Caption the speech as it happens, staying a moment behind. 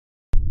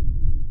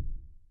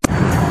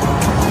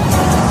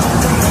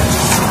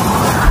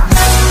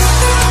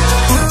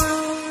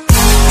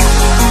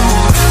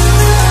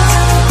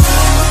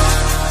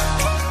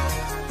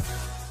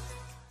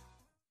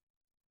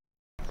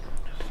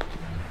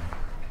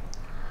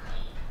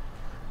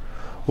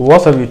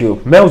What's up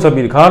YouTube, मैं हूं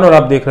समीर खान और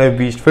आप देख रहे हैं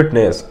बीस्ट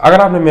फिटनेस।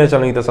 अगर आपने मेरे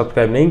चैनल की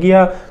सब्सक्राइब नहीं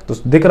किया तो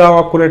दिख रहा हो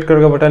आपको रेड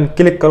कलर का बटन,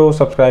 क्लिक करो,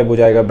 सब्सक्राइब हो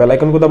जाएगा। बेल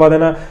आइकन को दबा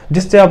देना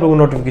जिससे आप लोगों को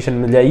नोटिफिकेशन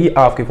मिल जाएगी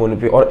आपके फोन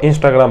पे। और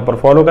इंस्टाग्राम पर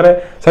फॉलो करें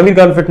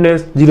समीरखान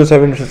फिटनेस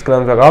 07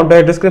 इंस्टाग्राम का अकाउंट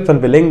है, डिस्क्रिप्शन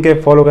पे लिंक है,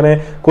 फॉलो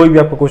करें। कोई भी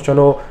आपको क्वेश्चन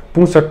हो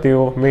पूछ सकते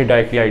हो मेरी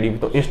डायरेक्टली आईडी पे,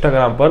 तो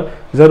इंस्टाग्राम पर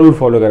जरूर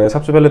फॉलो करें।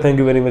 सबसे पहले thank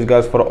you very much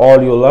guys for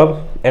all your love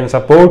and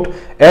support.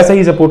 ऐसा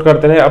ही सपोर्ट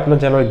करते रहे, अपना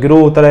चैनल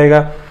ग्रो होता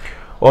रहेगा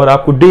और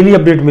आपको डेली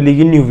अपडेट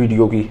मिलेगी न्यू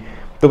वीडियो की।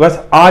 तो बस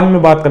आज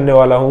मैं बात करने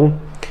वाला हूँ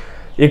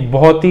एक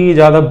बहुत ही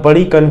ज़्यादा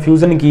बड़ी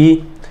कन्फ्यूज़न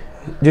की,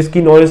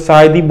 जिसकी नॉलेज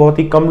शायद ही बहुत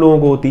ही कम लोगों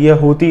को होती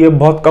है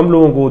बहुत कम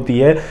लोगों को होती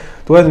है।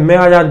 तो बस मैं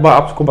आज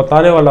आपको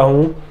बताने वाला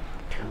हूँ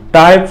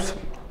types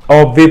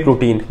of way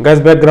protein. Gas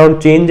background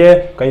change है,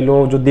 कई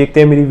लोग जो देखते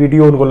हैं मेरी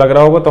वीडियो उनको लग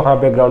रहा होगा, तो हाँ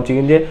बैकग्राउंड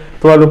चेंज है।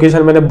 थोड़ा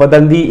लोकेशन मैंने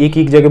बदल दी, एक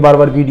ही जगह बार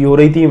बार वीडियो हो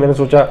रही थी, मैंने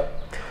सोचा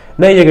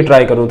नई जगह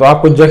ट्राई करूँ। तो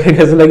आपको जगह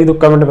कैसे लगी तो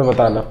कमेंट में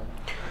बताना।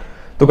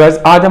 तो गाइस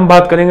आज हम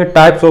बात करेंगे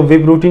टाइप्स ऑफ वे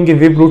प्रोटीन के।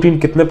 वे प्रोटीन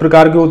कितने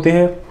प्रकार के होते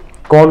हैं,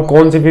 कौन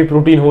कौन से वे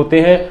प्रोटीन होते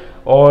हैं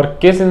और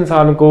किस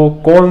इंसान को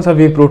कौन सा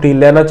वे प्रोटीन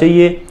लेना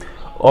चाहिए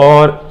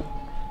और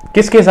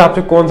किसके हिसाब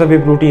से कौन सा वे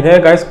प्रोटीन है।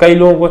 गाइस कई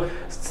लोगों को,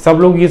 सब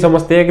लोग ये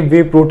समझते हैं कि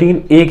वे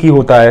प्रोटीन एक ही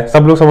होता है।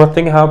 सब लोग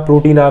समझते हैं कि हाँ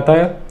प्रोटीन आता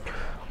है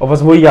और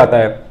बस वही आता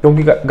है,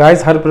 क्योंकि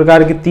गाइस हर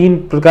प्रकार के 3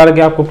 प्रकार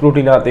के आपको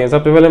प्रोटीन आते हैं।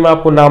 सबसे पहले मैं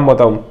आपको नाम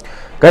बताऊं,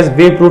 गाइस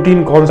वे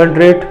प्रोटीन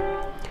कॉन्सेंट्रेट,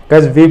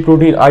 गाइस वे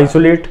प्रोटीन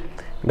आइसोलेट,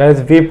 गाइस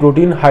वे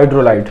प्रोटीन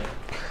हाइड्रोलाइट।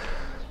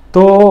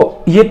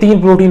 तो ये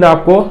 3 प्रोटीन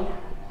आपको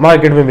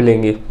मार्केट में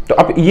मिलेंगे। तो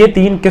अब ये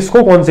 3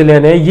 किसको कौन से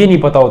लेने हैं ये नहीं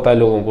पता होता है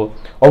लोगों को,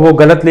 और वो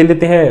गलत ले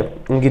लेते हैं,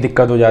 उनकी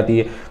दिक्कत हो जाती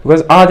है। तो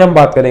गाइस आज हम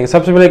बात करेंगे,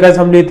 सबसे पहले गाइस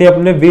हम लेते हैं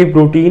अपने वे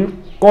प्रोटीन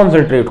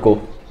कॉन्सेंट्रेट को,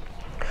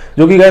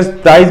 जो कि गाइस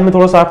प्राइस में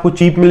थोड़ा सा आपको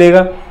चीप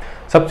मिलेगा।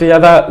 सबसे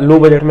ज्यादा लो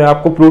बजट में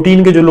आपको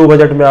प्रोटीन के जो लो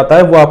बजट में आता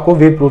है वो आपको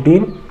वे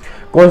प्रोटीन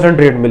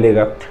कॉन्सेंट्रेट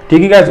मिलेगा।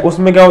 ठीक है गाइस,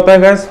 उसमें क्या होता है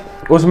गाइस,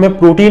 उसमें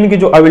प्रोटीन की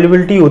जो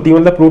अवेलेबिलिटी होती है,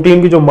 मतलब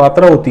प्रोटीन की जो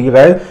मात्रा होती है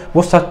गाइस,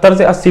 वो 70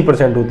 से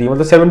 80% होती है,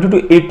 मतलब 70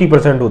 to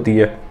 80% होती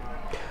है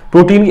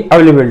प्रोटीन की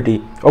अवेलेबिलिटी।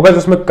 और गाइस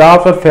उसमें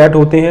कार्ब्स और फैट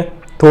होते हैं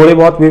थोड़े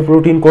बहुत, वे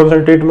प्रोटीन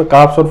कॉन्सेंट्रेट में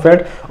कार्ब्स और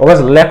फैट, और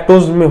गाइस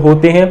लैक्टोज में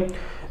होते हैं,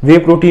 वे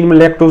प्रोटीन में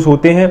लैक्टोज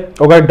होते हैं।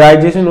 और गाइस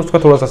डाइजेशन उसका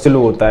थोड़ा सा स्लो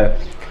होता है,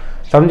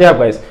 समझे आप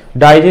गाइस,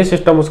 डाइजेस्ट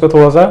सिस्टम उसका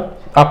थोड़ा सा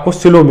आपको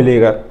स्लो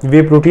मिलेगा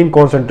वे प्रोटीन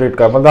कॉन्सेंट्रेट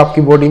का, मतलब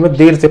आपकी बॉडी में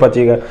देर से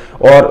पचेगा।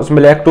 और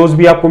उसमें लैक्टोज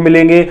भी आपको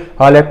मिलेंगे,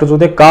 हाँ लैक्टोज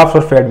होते हैं, कार्ब्स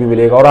और फैट भी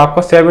मिलेगा। और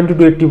आपका 70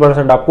 to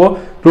 80% आपको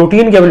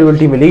प्रोटीन की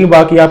अवेलेबिलिटी मिलेगी,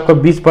 बाकी आपका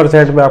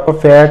 20% में आपका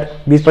फैट,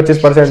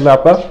 20-25% में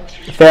आपका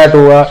फैट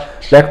होगा,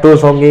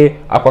 लैक्टोज होंगे,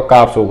 आपका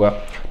कार्ब्स होगा।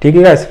 ठीक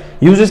है गाइस,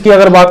 यूजेस की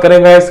अगर बात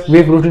करें गाइस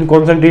वे प्रोटीन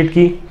कॉन्सेंट्रेट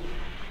की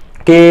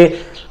के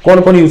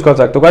कौन कौन यूज कर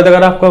सकते हो गाइस,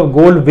 अगर आपका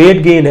गोल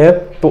वेट गेन है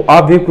तो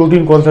आप वे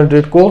प्रोटीन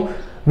कॉन्सेंट्रेट को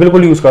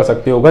बिल्कुल यूज कर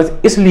सकते हो गाइस।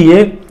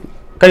 इसलिए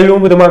कई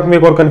लोगों के दिमाग में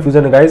एक और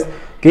कंफ्यूजन है गाइस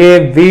कि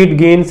वेट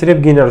गेन सिर्फ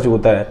गेनर से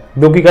होता है,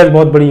 जो कि गाइस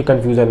बहुत बड़ी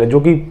कंफ्यूजन है, जो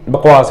कि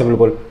बकवास है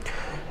बिल्कुल।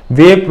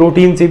 वे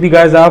प्रोटीन से भी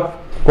गाइस आप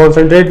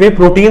कॉन्सेंट्रेट वे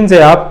प्रोटीन से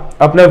आप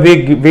अपना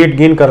वेट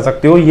गेन कर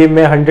सकते हो, ये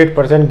मैं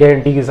 100%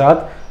 गारंटी के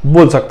साथ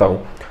बोल सकता हूँ।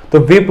 तो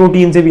वे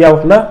प्रोटीन से भी आप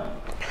अपना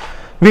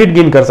वेट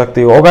गेन कर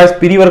सकते हो। और गाइस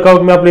प्री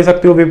वर्कआउट में आप ले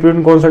सकते हो वे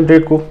प्रोटीन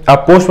कॉन्सेंट्रेट को,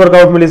 आप पोस्ट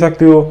वर्कआउट में ले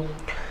सकते हो।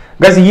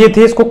 गाइस ये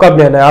थे, इसको कब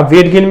लेना है, आप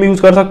वेट गेन में यूज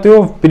कर सकते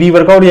हो, प्री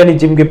वर्कआउट यानी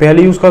जिम के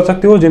पहले यूज कर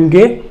सकते हो, जिम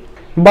के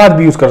बाद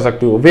भी यूज कर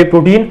सकते हो वे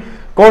प्रोटीन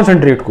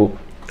कॉन्सेंट्रेट को।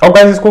 और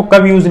गाइस इसको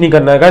कब यूज नहीं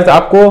करना है गाइस,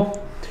 आपको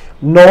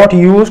नॉट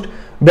यूज्ड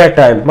बेड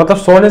टाइम, मतलब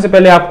सोने से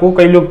पहले आपको,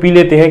 कई लोग पी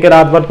लेते हैं कि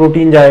रात भर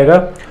प्रोटीन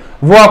जाएगा,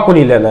 वो आपको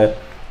नहीं लेना है।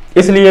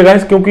 इसलिए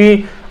गाइस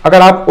क्योंकि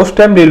अगर आप उस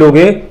टाइम ले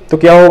लोगे तो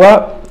क्या होगा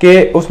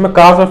कि उसमें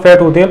कार्ब्स और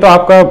फैट होते हैं, तो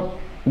आपका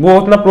वो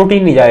उतना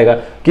प्रोटीन नहीं जाएगा।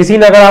 किसी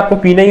ने अगर आपको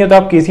पीना ही है तो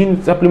आप किसी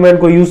सप्लीमेंट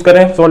को यूज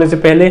करें सोने से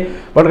पहले,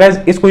 बट गाइस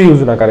इसको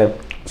यूज ना करें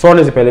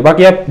सोने से पहले।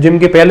 बाकी आप जिम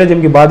के पहले,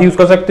 जिम के बाद यूज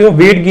कर सकते हो।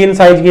 वेट गेन,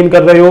 साइज गेन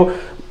कर रहे हो,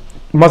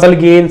 muscle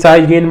gain,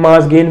 size gain,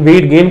 mass gain,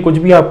 weight gain, कुछ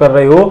भी आप कर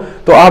रहे हो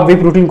तो आप वे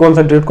प्रोटीन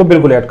कॉन्सेंट्रेट को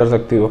बिल्कुल ऐड कर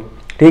सकते हो।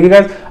 ठीक है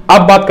गाइस,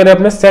 अब बात करें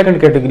अपने सेकंड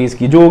कैटेगरीज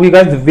की, जो होगी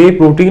गाइस वे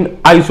प्रोटीन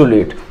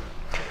आइसोलेट।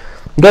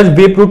 गाइस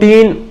वे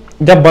प्रोटीन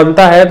जब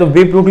बनता है तो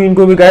वे प्रोटीन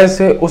को भी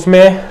गाइस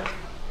उसमें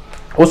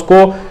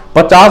उसको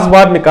 50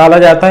 बार निकाला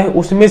जाता है,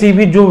 उसमें से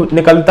भी जो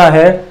निकलता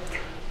है,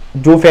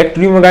 जो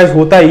फैक्ट्री में गाइस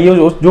होता है ये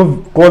जो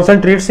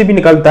कॉन्सेंट्रेट से भी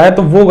निकलता है,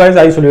 तो वो गाइस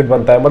आइसोलेट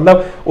बनता है।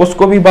 मतलब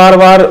उसको भी बार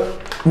बार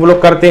वो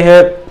लोग करते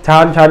हैं,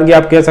 छान छान के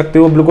आप कह सकते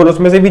हो, बिल्कुल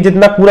उसमें से भी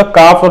जितना पूरा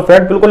कार्ब्स और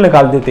फैट बिल्कुल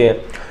निकाल देते हैं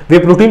वे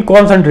प्रोटीन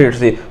कॉन्सेंट्रेट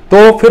से।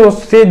 तो फिर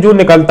उससे जो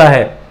निकलता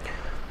है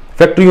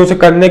फैक्ट्रियों से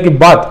करने के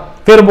बाद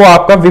फिर वो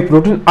आपका वे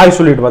प्रोटीन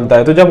आइसोलेट बनता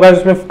है। तो जब गाइस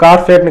उसमें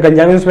कार्ब फैट निकल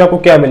जाएंगे इसमें आपको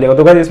क्या मिलेगा,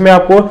 तो गाइस इसमें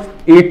आपको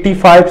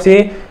 85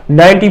 से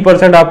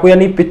 90% आपको,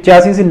 यानी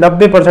 85 से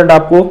 90%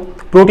 आपको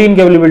प्रोटीन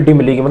की अवेलेबिलिटी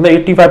मिलेगी, मतलब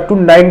 85 to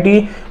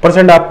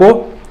 90% आपको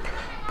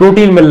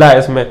प्रोटीन मिल रहा है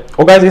इसमें।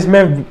 और गाइस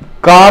इसमें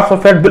कार्ब्स और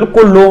फैट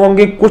बिल्कुल लो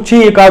होंगे, कुछ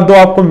ही एक आध दो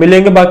आपको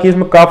मिलेंगे, बाकी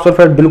इसमें कार्ब्स और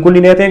फैट बिल्कुल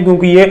नहीं रहते हैं,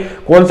 क्योंकि ये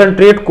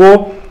कॉन्सेंट्रेट को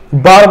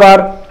बार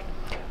बार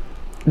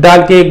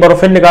डाल के एक बार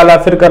फिर निकाला,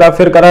 फिर करा,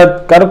 फिर करा,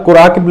 कर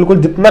कुरा के बिल्कुल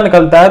जितना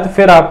निकलता है, तो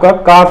फिर आपका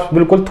कार्ब्स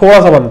बिल्कुल थोड़ा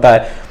सा बनता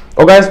है।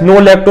 और गाइस नो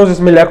लैक्टोज,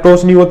 इसमें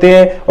लैक्टोज नहीं होते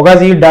हैं। और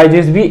गाइस ये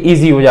डाइजेस्ट भी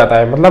इजी हो जाता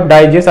है, मतलब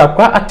डाइजेस्ट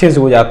आपका अच्छे से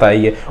हो जाता है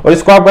ये। और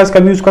इसको आप गाइस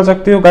कभी यूज कर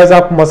सकते हो गाइस,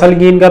 आप मसल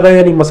गेन कर रहे हो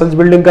यानी मसल्स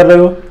बिल्डिंग कर रहे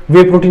हो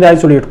वे प्रोटीन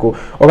आइसोलेट को,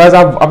 और गाइस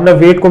आप अपना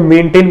वेट को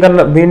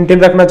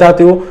मेंटेन रखना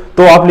चाहते हो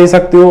तो आप ले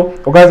सकते हो।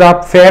 और गाइस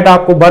आप फैट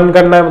आपको बर्न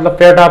करना है, मतलब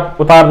फैट आप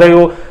उतार रहे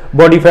हो,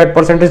 बॉडी फैट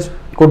परसेंटेज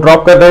को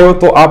ड्रॉप कर रहे हो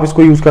तो आप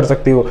इसको यूज कर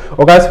सकते हो।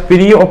 और गाइस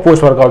प्री और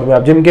पोस्ट वर्कआउट में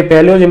आप जिम के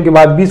पहले और जिम के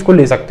बाद भी इसको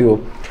ले सकते हो।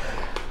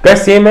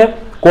 गाइस सेम है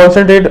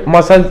कॉन्सेंट्रेट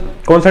मसल,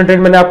 कॉन्सेंट्रेट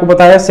मैंने आपको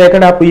बताया।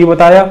 सेकंड आपको ये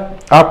बताया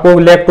आपको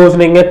लैक्टोज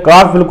नहीं है,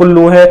 कार्ब बिल्कुल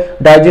लो है,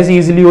 डाइजेस्ट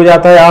इजीली हो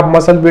जाता है। आप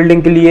मसल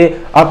बिल्डिंग के लिए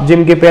आप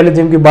जिम के पहले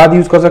जिम के बाद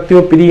यूज कर सकते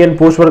हो। प्री एंड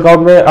पोस्ट वर्कआउट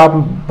में आप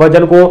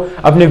वजन को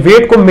अपने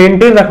वेट को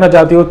मेंटेन रखना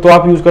चाहते हो तो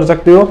आप यूज कर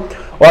सकते हो,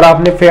 और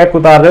आपने फैट को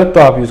उतार रहे हो तो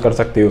आप यूज कर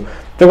सकते हो।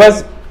 तो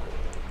बस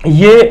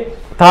ये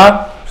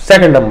था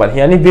सेकंड नंबर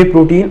यानी वे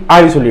प्रोटीन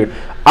आइसोलेट।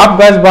 अब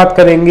गाइस बात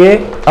करेंगे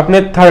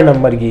अपने थर्ड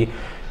नंबर की,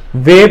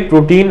 वे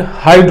प्रोटीन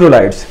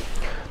हाइड्रोलाइड्स।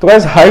 तो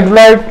गाइस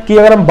हाइड्रोलाइड की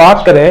अगर हम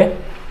बात करें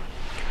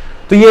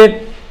तो ये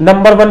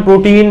नंबर 1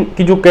 प्रोटीन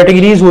की जो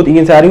कैटेगरीज होती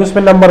हैं सारी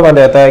उसमें नंबर 1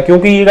 रहता है,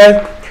 क्योंकि ये गाइस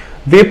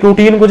वे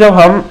प्रोटीन को जब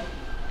हम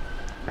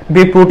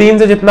वे प्रोटीन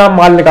से जितना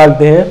माल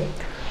निकालते हैं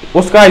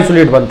उसका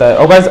आइसोलेट बनता है।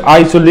 और गाइस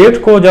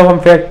आइसोलेट को जब हम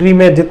फैक्ट्री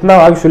में जितना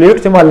आइसोलेट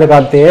से माल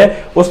निकालते हैं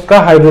उसका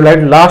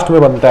हाइड्रोलाइड लास्ट में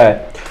बनता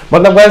है।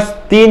 मतलब गाइस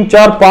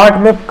 3-4 पार्ट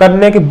में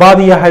करने के बाद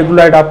यह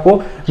हाइड्रोलाइड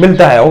आपको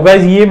मिलता है। और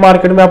गाइस ये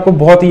मार्केट में आपको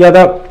बहुत ही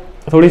ज्यादा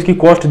थोड़ी इसकी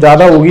कॉस्ट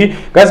ज्यादा होगी।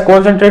 गाइस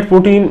कॉन्सेंट्रेट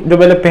प्रोटीन जो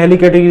मैंने पहली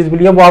कैटेगरी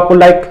मिली है वो आपको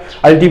लाइक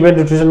अल्टीमेट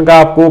न्यूट्रिशन का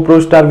आपको प्रो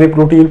स्टार वे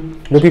प्रोटीन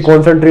जो कि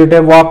कॉन्सेंट्रेट है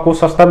वो आपको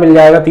सस्ता मिल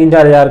जाएगा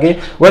 3-4 हजार के।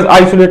 गाइस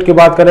आइसोलेट की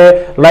बात करें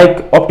लाइक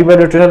ऑप्टिमल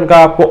न्यूट्रिशन का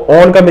आपको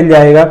ऑन का मिल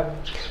जाएगा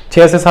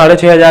 6 से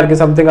 6.5 हजार के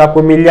समथिंग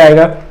आपको मिल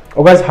जाएगा।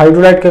 और गाइस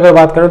हाइड्रोलाइड की अगर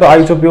बात करें तो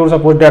आइसो प्योर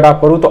सपोज डेट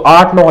आप करूँ तो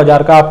 8-9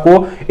 हजार का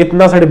आपको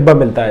इतना सा डिब्बा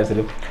मिलता है,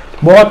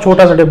 सिर्फ बहुत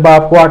छोटा सा डिब्बा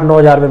आपको 8-9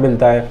 हजार में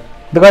मिलता है।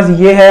 तो गाइस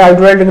ये है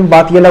हाइड्रोलाइड, लेकिन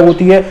बात ये अलग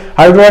होती है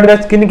हाइड्रोलाइड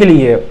गाइस किन के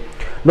लिए है,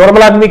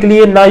 नॉर्मल आदमी के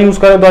लिए ना यूज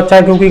करें तो अच्छा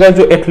है, क्योंकि गाइस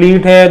जो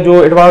एथलीट है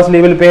जो एडवांस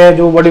लेवल पे है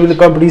जो बॉडी बिल्डिंग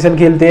कंपटीशन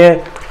खेलते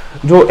हैं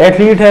जो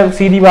एथलीट है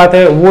सीधी बात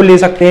है वो ले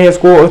सकते हैं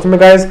इसको। उसमें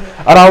guys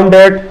around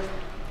that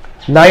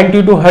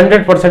 90 to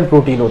 100%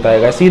 protein होता है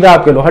गाइस, सीधा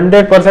आप कह लो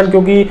 100%,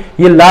 क्योंकि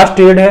ये लास्ट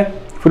स्टेज है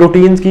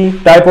प्रोटीन्स की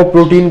टाइप ऑफ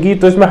प्रोटीन की,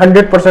 तो इसमें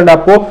 100%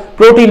 आपको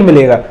प्रोटीन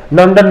मिलेगा।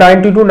 नंबर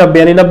 90 to 90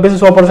 यानी 90 से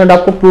 100%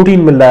 आपको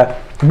प्रोटीन मिल रहा है,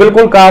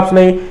 बिल्कुल कार्ब्स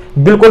नहीं,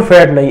 बिल्कुल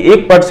फैट नहीं,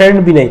 1%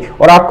 भी नहीं,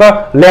 और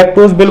आपका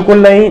लैक्टोज बिल्कुल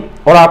नहीं,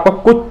 और आपका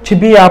कुछ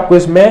भी आपको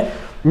इसमें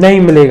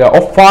नहीं मिलेगा। और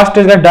फास्ट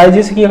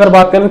डाइजेस्ट की अगर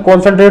बात करें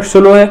कॉन्सेंट्रेट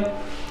स्लो है,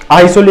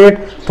 आइसोलेट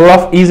थोड़ा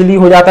इजीली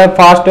हो जाता है,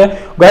 फास्ट है।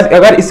 गाइस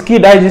अगर इसकी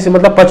डाइजेस्ट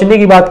मतलब पचने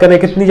की बात करें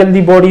कितनी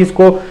जल्दी बॉडी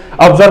इसको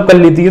ऑब्जर्व कर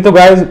लेती है, तो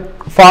गाइस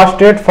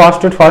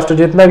फास्टेड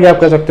जितना भी आप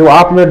कर सकते हो,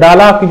 आपने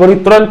डाला आपकी बॉडी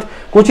तुरंत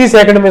कुछ ही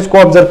सेकंड में इसको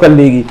ऑब्जर्व कर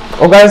लेगी।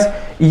 और गाइस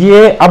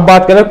ये अब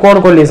बात करें कौन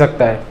कौन ले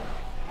सकता है,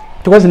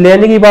 तो गाइस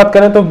लेने की बात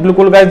करें तो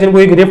बिल्कुल गाइस जिनको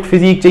एक रिप्ड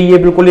फिजिक चाहिए,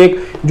 बिल्कुल एक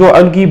जो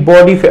उनकी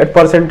बॉडी फैट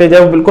परसेंटेज है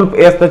वो बिल्कुल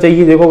ऐसा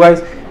चाहिए। देखो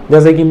गाइस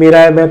जैसे कि मेरा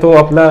है, मैं तो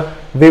अपना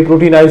वे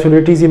प्रोटीन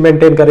आइसोलेट ही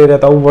मेंटेन करे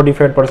रहता हूँ बॉडी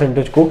फैट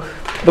परसेंटेज को।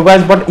 तो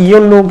गाइस बट ये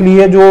उन लोगों के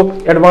लिए जो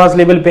एडवांस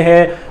लेवल पे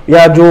हैं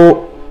या जो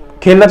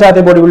खेलना चाहते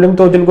हैं बॉडी बिल्डिंग,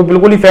 तो जिनको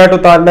बिल्कुल ही फैट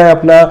उतारना है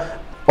अपना।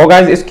 और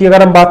गाइस इसकी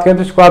अगर हम बात करें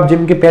तो इसको आप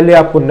जिम के पहले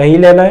आपको नहीं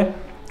लेना है,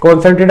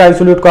 कॉन्सेंट्रेट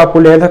आइसोलेट को आपको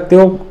ले सकते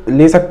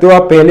हो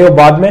आप पहले और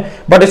बाद में,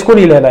 बट इसको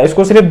नहीं लेना है,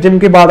 इसको सिर्फ जिम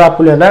के बाद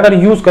आपको लेना है अगर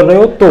यूज कर रहे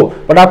हो तो,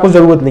 बट आपको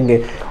जरूरत नहीं है।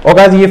 और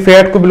गाइस ये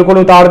फैट को बिल्कुल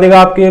उतार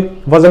देगा, आपके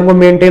वजन को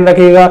मेंटेन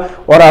रखेगा,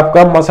 और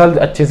आपका मसल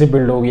अच्छे से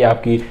बिल्ड होगी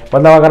आपकी,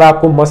 मतलब अगर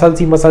आपको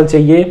मसल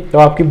चाहिए तो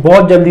आपकी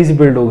बहुत जल्दी से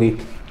बिल्ड होगी।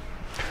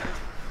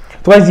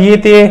 तो गाइस ये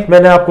थे,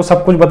 मैंने आपको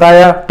सब कुछ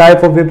बताया।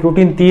 टाइप ऑफ वे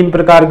प्रोटीन 3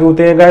 प्रकार के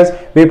होते हैं गाइस,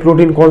 वे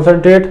प्रोटीन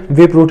कॉन्सेंट्रेट,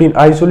 वे प्रोटीन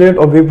आइसोलेट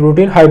और वे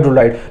प्रोटीन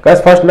हाइड्रोलाइड।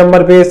 गाइस फर्स्ट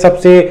नंबर पे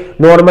सबसे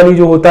नॉर्मली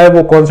जो होता है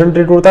वो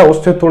कॉन्सेंट्रेट होता है,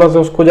 उससे थोड़ा सा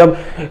उसको जब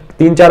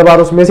 3-4 बार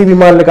उसमें से भी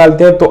माल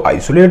निकालते हैं तो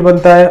आइसोलेट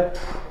बनता है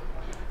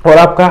और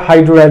आपका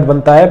हाइड्रोलाइड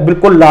बनता है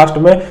बिल्कुल लास्ट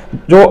में,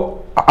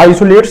 जो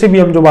आइसोलेट से भी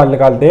हम जो माल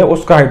निकालते हैं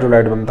उसका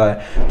हाइड्रोलाइड बनता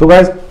है। तो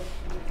गाइस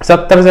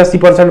 70 से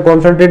 80%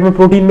 कॉन्सेंट्रेट में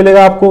प्रोटीन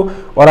मिलेगा आपको,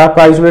 और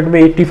आपका आइसोलेट में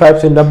 85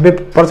 से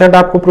 90%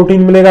 आपको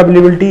प्रोटीन मिलेगा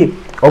अवेलेबिलिटी,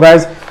 और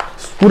गाइस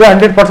पूरा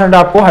 100%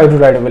 आपको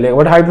हाइड्रोलाइड मिलेगा।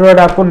 बट हाइड्रोलाइड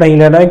आपको नहीं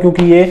लेना है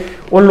क्योंकि ये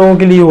उन लोगों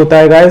के लिए होता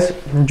है गाइस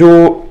जो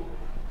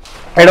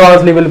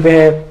एडवांस लेवल पे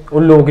है,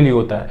 उन लोगों के लिए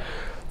होता है।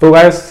 तो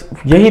गाइस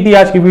यही थी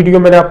आज की वीडियो,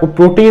 मैंने आपको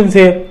प्रोटीन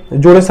से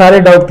जुड़े सारे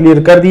डाउट क्लियर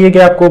कर दिए कि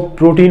आपको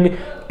प्रोटीन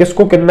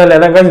किसको कितना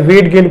लेना है। गाइस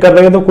वेट गेन कर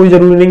रहे हो तो कोई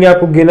जरूरी नहीं है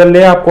आपको गेनर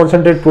ले, आप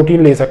कॉन्सेंट्रेट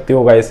प्रोटीन ले सकते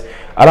हो गाइस,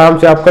 आराम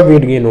से आपका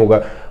वेट गेन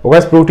होगा। और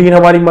गाइस प्रोटीन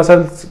हमारी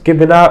मसल्स के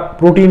बिना,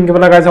 प्रोटीन के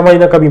बिना गाइस हमारी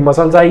ना कभी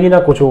मसल्स आएगी ना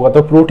कुछ होगा,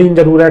 तो प्रोटीन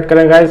जरूर ऐड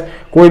करें गाइस,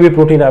 कोई भी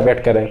प्रोटीन आप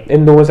ऐड करें,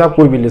 इन दोनों से आप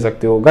कोई भी ले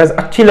सकते हो। गाइस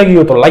अच्छी लगी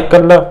हो तो लाइक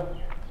करना,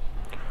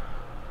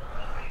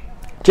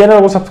 चैनल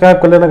को सब्सक्राइब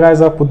कर लेना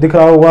गाइस, आपको दिख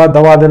रहा होगा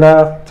दबा देना,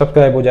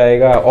 सब्सक्राइब हो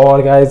जाएगा।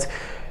 और गाइस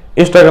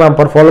इंस्टाग्राम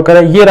पर फॉलो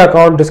करें, ये रहा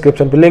अकाउंट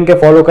डिस्क्रिप्शन पे लिंक है,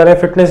 फॉलो करें।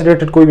 फिटनेस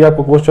रिलेटेड कोई भी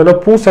आपको क्वेश्चन हो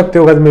पूछ सकते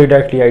हो गाइस मेरी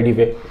डायरेक्टली आईडी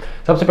पे।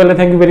 सबसे पहले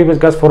thank you very much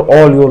guys for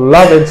all your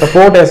love and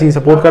support, ऐसे ही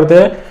सपोर्ट करते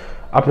हैं,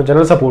 अपना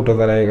चैनल सपोर्ट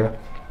होता रहेगा।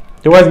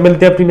 तो गाइस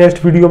मिलते हैं अपनी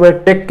नेक्स्ट वीडियो में।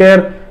 Take care,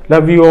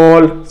 love you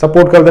all,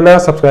 support कर देना,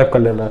 सब्सक्राइब कर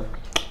लेना।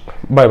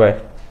 Bye bye.